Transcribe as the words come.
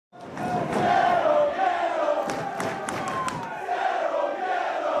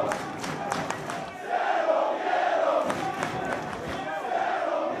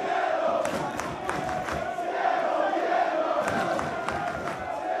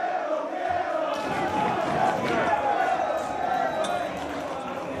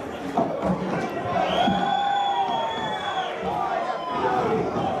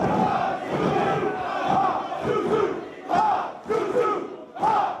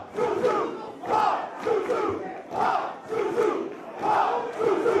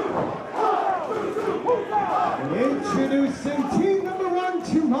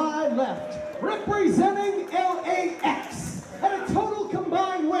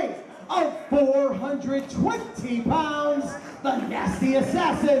weight of 420 pounds, the nasty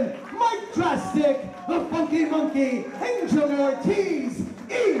assassin, Mike Drastic, the funky monkey, Angel Ortiz,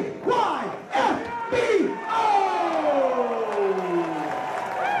 EYFBO!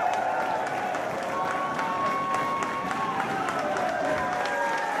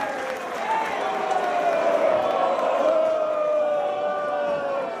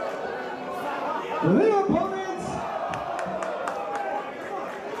 The opponents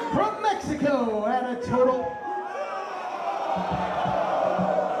from Mexico at a total.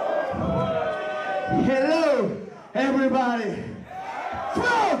 Hello, everybody.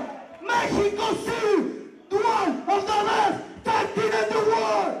 From Mexico City, one of the best tag team in the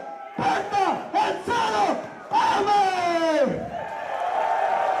world, Santana Ortiz.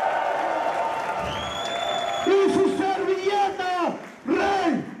 Y su servilleta,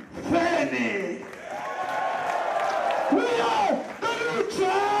 Rey Fénix. We are the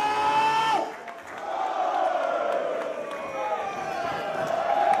Lucha!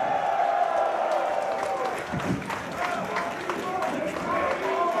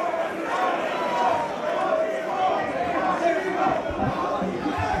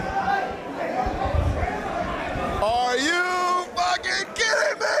 Are you fucking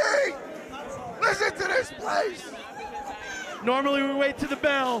kidding me? Listen to this place! Normally we wait to the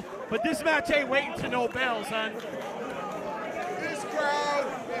bell, but this match ain't waiting to no bell, son. This crowd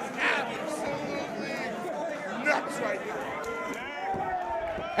is absolutely nuts right now.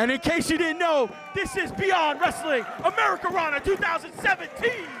 And in case you didn't know, this is Beyond Wrestling Americarana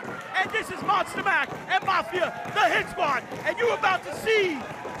 2017. And this is Monster Mac and Mafia, the Hit Squad. And you're about to see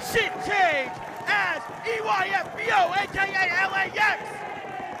shit change as EYFBO, aka LAX.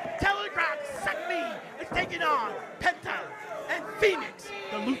 Telegraph Suck Me is taking on Penta and Phoenix,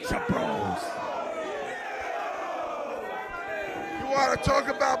 the Lucha Bros. You want to talk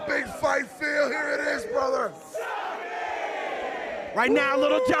about big fight feel? Here it is, brother. Right now,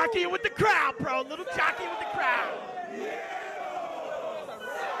 little jockey with the crowd, bro. Little jockey with the crowd.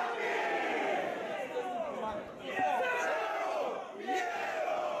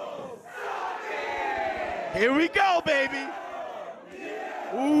 Here we go, baby.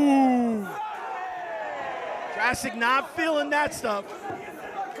 Ooh. Jurassic not feeling that stuff.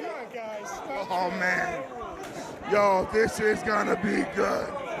 Come on, guys. Oh, man. Yo, this is gonna be good.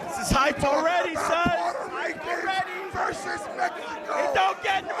 This is hype already, son. Puerto Rican versus Mexico. It don't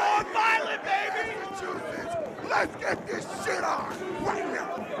get more violent, baby. Massachusetts. Let's get this shit on right now.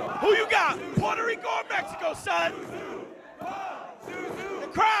 Who you got? Puerto Rico or Mexico, son? The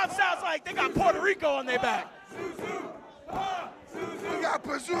crowd sounds like they got Puerto Rico on their back. We got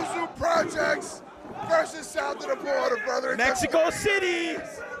Pazuzu Projects versus South of the Border, brother. Mexico City.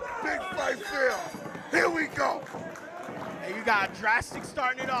 Big fight feel. Here we go. And you got Drastic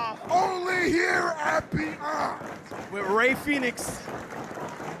starting it off. Only here at Beyond. With Rey Fénix.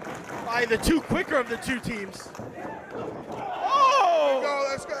 Probably the two quicker of the two teams. Oh! Go,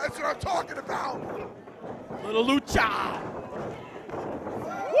 let's go. That's what I'm talking about. Little lucha.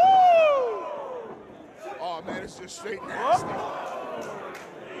 Woo! Oh, man, it's just straight nasty.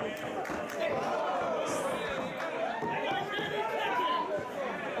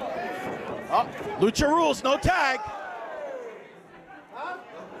 Oh, lucha rules, no tag.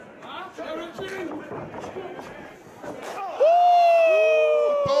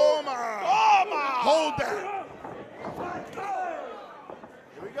 Toma! Toma! Hold that.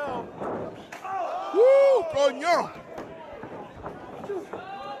 Here we go. Woo! Coño!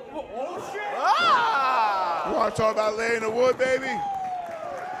 Ah! You want to talk about laying the wood, baby?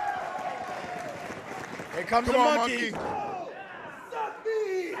 Here comes Come the on, monkey.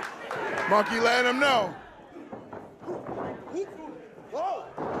 Monkey letting him know.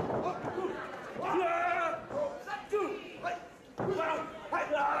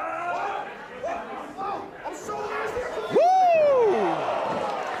 Woo!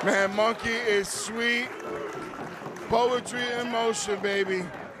 Man, Monkey is sweet. Poetry in motion, baby.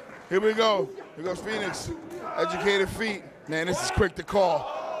 Here we go. Here goes Phoenix. Educated feet. Man, this is quick to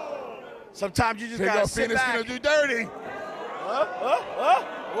call. Sometimes you just Here gotta goes sit Phoenix back. gonna do dirty. What? What?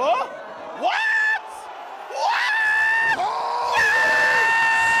 What? Oh,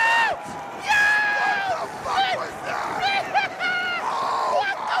 Yeah! what the fuck was that? Oh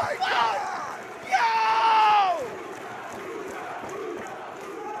What the my fuck? God! Yo!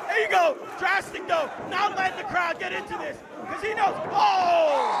 There you go. Drastic though. Not letting the crowd get into this. Because he knows. Oh!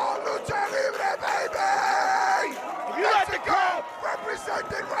 Oh, Lucha Libre, baby! If you let the crowd.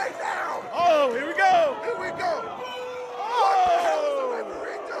 Represented right now. Oh, here we go. Here we go. Oh! What the hell is the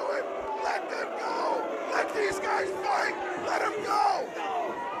referee doing? Let them go. Let these guys fight. Let them go.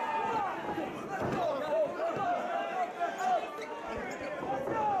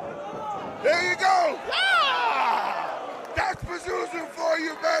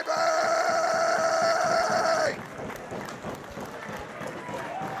 you, baby!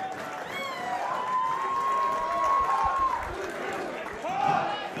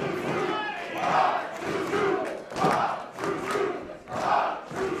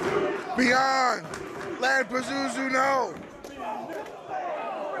 Beyond. Let Pazuzu know.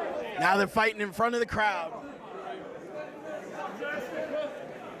 Now they're fighting in front of the crowd.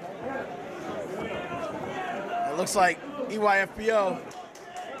 It looks like EYFBO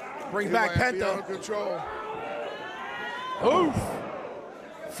brings back Penta. Control. Oof.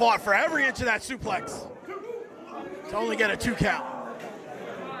 Fought for every inch of that suplex to only get a 2 count.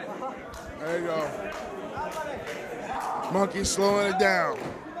 There you go. Monkey slowing it down.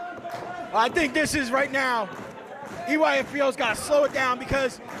 I think this is right now, EYFBO's got to slow it down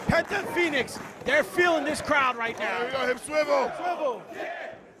because Penta and Phoenix, they're feeling this crowd right now. There we go, hip swivel. Swivel.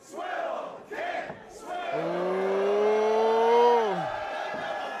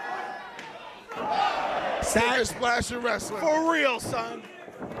 Sad splash of wrestling. For real, son.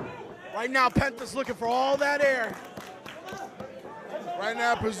 Right now, Penta's looking for all that air. Right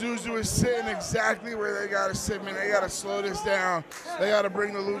now, Pazuzu is sitting exactly where they got to sit, man. They got to slow this down. They got to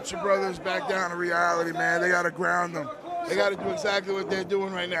bring the Lucha Brothers back down to reality, man. They got to ground them. They got to do exactly what they're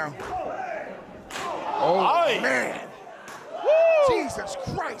doing right now. Oh, man. Woo. Jesus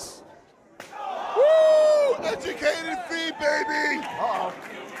Christ. Woo! Educated feet, baby. Uh-oh.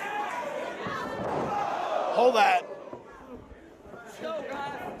 Hold that.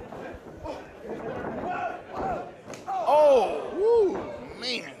 Oh. Woo,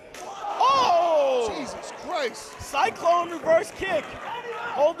 man. Oh! Jesus Christ. Cyclone reverse kick.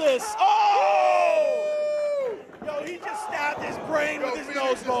 Hold this. Oh! Yo, he just stabbed his brain with his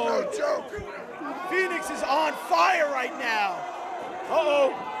nose bone. No joke. Phoenix is on fire right now.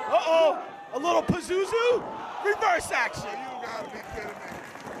 Uh-oh. Uh-oh. A little Pazuzu. Reverse action. You gotta be kidding me.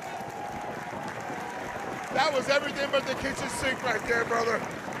 That was everything but the kitchen sink right there, brother.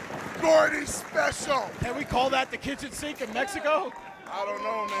 Gordy special. Can we call that the kitchen sink in Mexico? I don't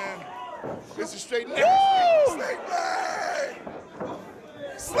know, man. This is straight neck. Snake blade!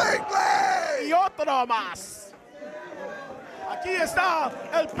 Snake blade! Y otro más. Aquí está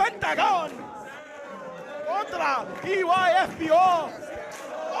el Pentagón contra EYFBO.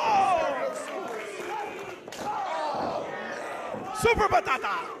 Oh! Super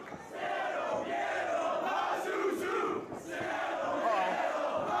Batata.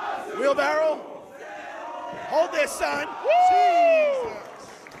 Wheelbarrow. Hold this, son. Jesus.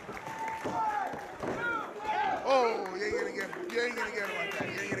 Oh, you ain't gonna get him. You ain't gonna get him like that.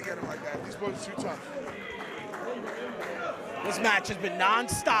 You ain't gonna get him like that. He's supposed to too tough. This match has been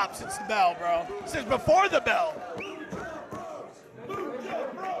non-stop since the bell, bro. Since before the bell.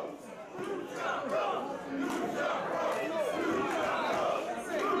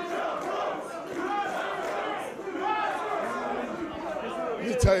 Let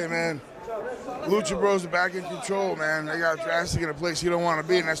me tell you, man. Lucha Bros are back in control, man. They got drastic in a place you don't want to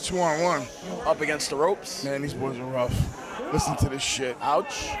be, and that's 2-on-1. Up against the ropes. Man, these boys are rough. Listen to this shit.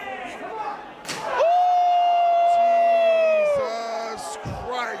 Ouch. Jesus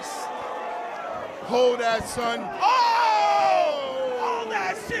Christ. Hold that, son. Oh! Hold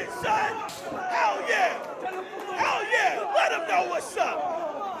that shit, son. Hell yeah. Hell yeah. Let them know what's up.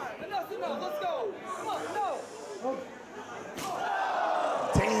 Enough, let's go. Come on, no.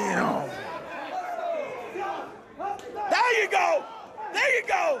 Damn. There you go. There you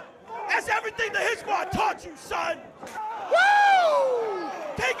go. That's everything the Hit Squad taught you, son. Woo!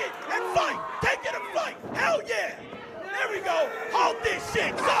 Take it and fight. Take it and fight. Hell yeah. There we go. Hold this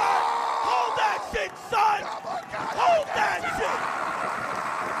shit, son. Hold that shit, son. Hold that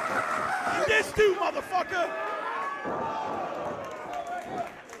shit. This too, motherfucker.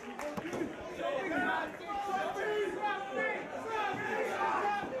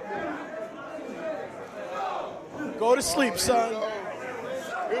 Go to sleep, son.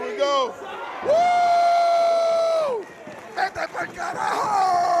 Here we go. Woo!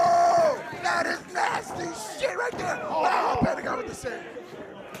 That is nasty shit right there. Oh, Pentagon with the save.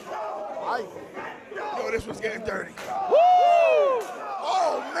 Yo, this was getting dirty. Woo!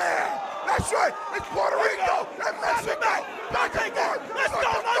 Oh, man. That's right. It's Puerto Rico and Mexico. Back and forth. Let's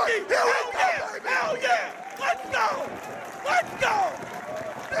go, Monkey. Here we go, baby. Hell yeah. Let's go. Let's go.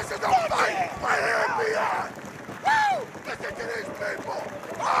 This is a fight right here and beyond. Woo! Listen to these people.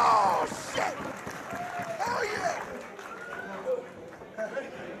 Oh, shit. Hell yeah.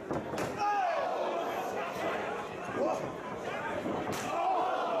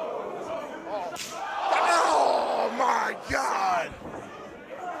 Oh, my God.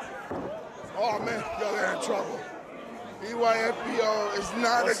 Oh, man. Yo, they're in trouble. EYFBO is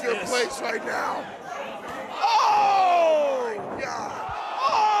not What's a good this? place right now. Oh! God.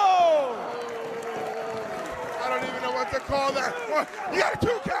 Oh! I don't even know what to call that. One. You got a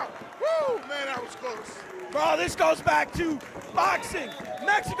 2 count. Woo, man, that was close. Bro, this goes back to boxing.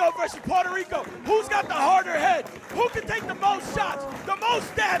 Mexico versus Puerto Rico. Who's got the harder head? Who can take the most shots, the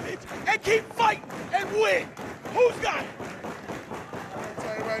most damage, and keep fighting and win? Who's got it? I'll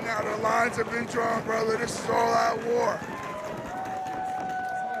tell you right now, the lines have been drawn, brother. This is all out war.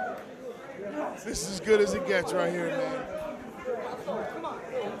 This is as good as it gets right here, man.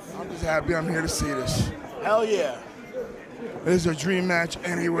 I'm just happy I'm here to see this. Hell yeah. This is a dream match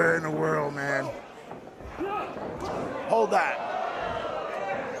anywhere in the world, man. Hold that.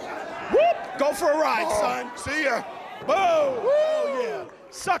 Whoop! Go for a ride, son. See ya. Boom! Oh yeah.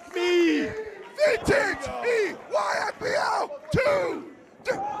 Suck me. Vintage EYFBO 2.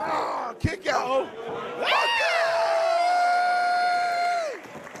 Oh, kick out.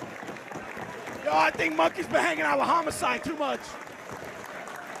 Yo, I think Monkey's been hanging out with Homicide too much.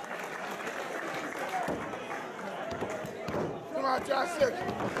 Come on, Johnson.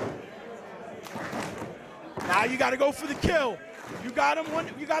 Now you got to go for the kill. You got him one.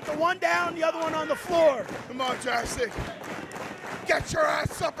 You got the one down, the other one on the floor. Come on, Johnson. Get your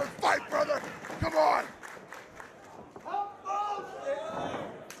ass up and fight, brother. Come on.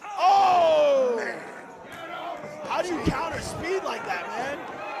 Oh! Man. How do you counter speed like that, man?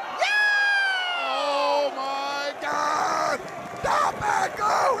 Oh my God!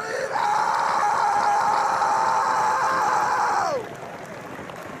 Tobacco Hero!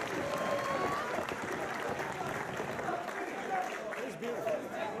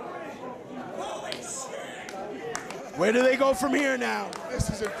 Where do they go from here now? This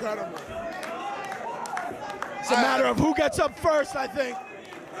is incredible. It's a matter of who gets up first, I think.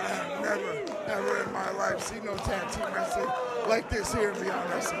 I've never in my life seen no tag team wrestling like this here in Beyond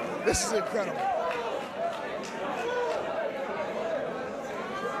Wrestling. This is incredible.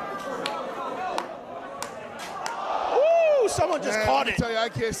 Ooh, someone just caught it. I tell you, I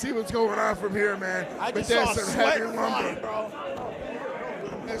can't see what's going on from here, man. I But just there's saw some sweat heavy flying, lumber. bro.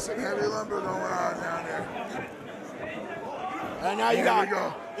 There's some heavy lumber going on down there. And now you Here got, we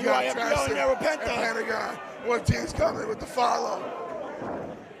go. you got FBO in there with Penta. Pentagon. Ortiz coming with the follow.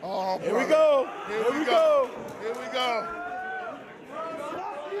 Oh, Here we go. Here we go. Here we go.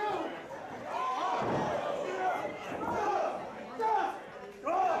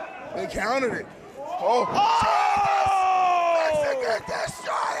 They counted it. Oh! Mexican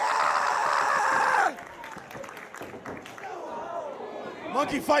Destroyer!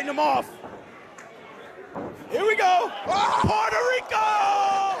 Monkey fighting him off. Here we go. Puerto Rico!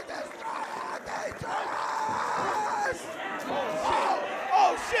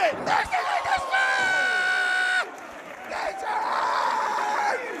 Oh shit! Mexican Destroyer!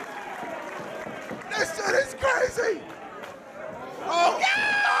 This shit is crazy! Oh!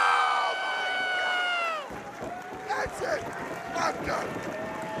 That's it. I'm done.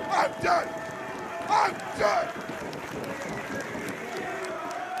 I'm done. I'm done.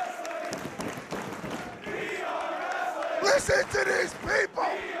 Listen to these people.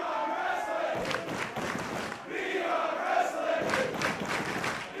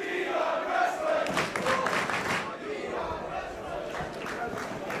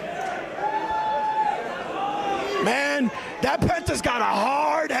 Man, that Penta's got a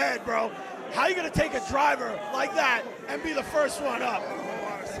hard head, bro. How you gonna take a driver like that and be the first one up?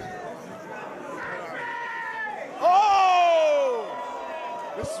 Oh!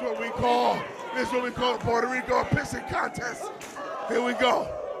 This is what we call Puerto Rico a pissing contest. Here we go.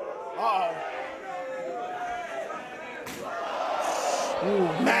 Uh-oh.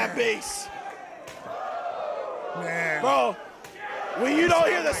 Ooh, mad bass. Man. Bro, when you don't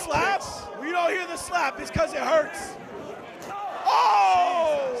hear the slap, it's because it hurts.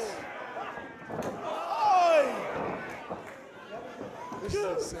 Oh! This is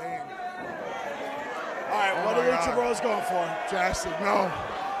insane. All right, what are Lucha Bros going for? Drastic, no.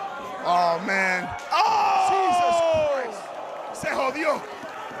 Oh, man. Oh! Jesus Christ. Se jodió.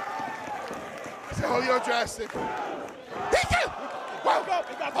 Se jodió, Drastic. He did. Wow.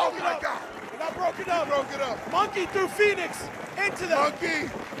 It got Oh, broken my up. God. It got broken up. Broke it up. Monkey threw Phoenix into them.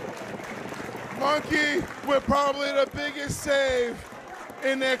 Monkey with probably the biggest save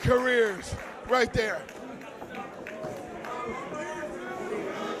in their careers. Right there.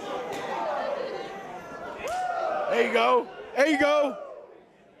 There you go. There you go.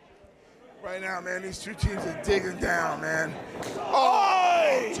 Right now, man, these two teams are digging down, man.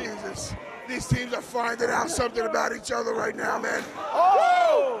 Oh, Jesus. These teams are finding out something about each other right now, man.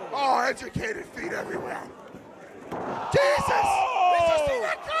 Oh! Oh, educated feet everywhere. Jesus! Oh! Did you see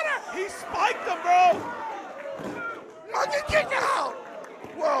that cutter? He spiked him, bro. Monkey kick out!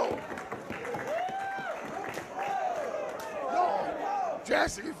 Whoa. No.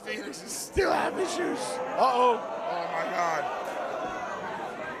 Jurassic and Phoenix is still have issues. Uh-oh. Oh my God.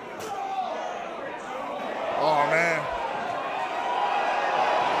 Oh man.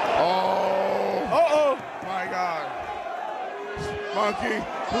 Oh. Uh-oh. My God. Monkey,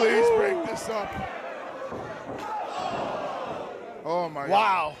 please break this up. Oh my God.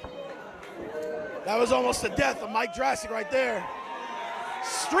 Wow. That was almost the death of Mike Jurassic right there.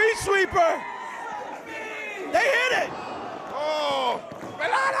 Street sweeper. They hit it. Oh.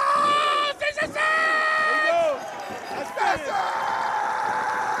 Milano! There you go. That's Yes!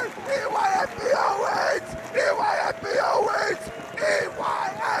 EYFBO wins! EYFBO wins!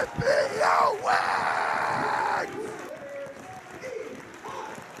 EYFBO wins!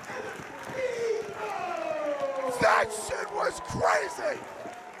 That shit was crazy!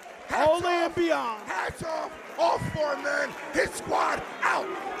 Only and beyond. Hats off, all 4 men, hit squad out!